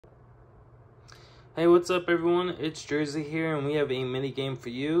Hey, what's up everyone? It's Jersey here and we have a mini game for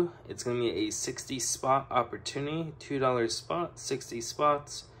you. It's going to be a 60 spot opportunity, $2 spot, 60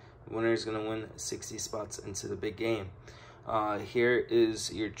 spots. The winner is going to win 60 spots into the big game. Here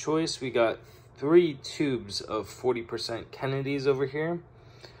is your choice. We got 3 tubes of 40% Kennedys over here.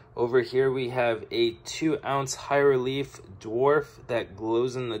 Over here we have a 2-ounce high relief dwarf that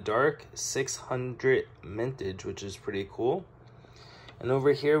glows in the dark, 600 mintage, which is pretty cool. And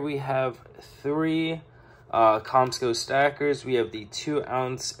over here we have 3 Comsco stackers. We have the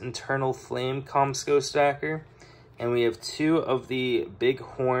 2-ounce internal flame Comsco stacker. And we have 2 of the big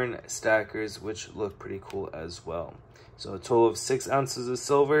horn stackers, which look pretty cool as well. So a total of 6 ounces of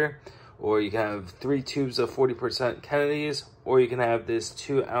silver, or you can have 3 tubes of 40% Kennedys, or you can have this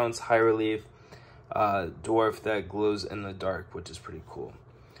 2-ounce high relief dwarf that glows in the dark, which is pretty cool.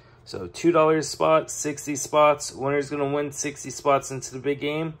 So $2 spot, 60 spots. Winner's going to win 60 spots into the big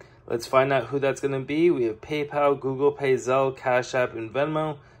game. Let's find out who that's going to be. We have PayPal, Google Pay, Zelle, CashApp, and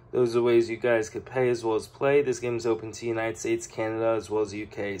Venmo. Those are the ways you guys could pay as well as play. This game is open to United States, Canada, as well as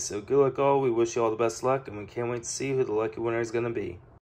UK. So good luck all. We wish you all the best luck, and we can't wait to see who the lucky winner is going to be.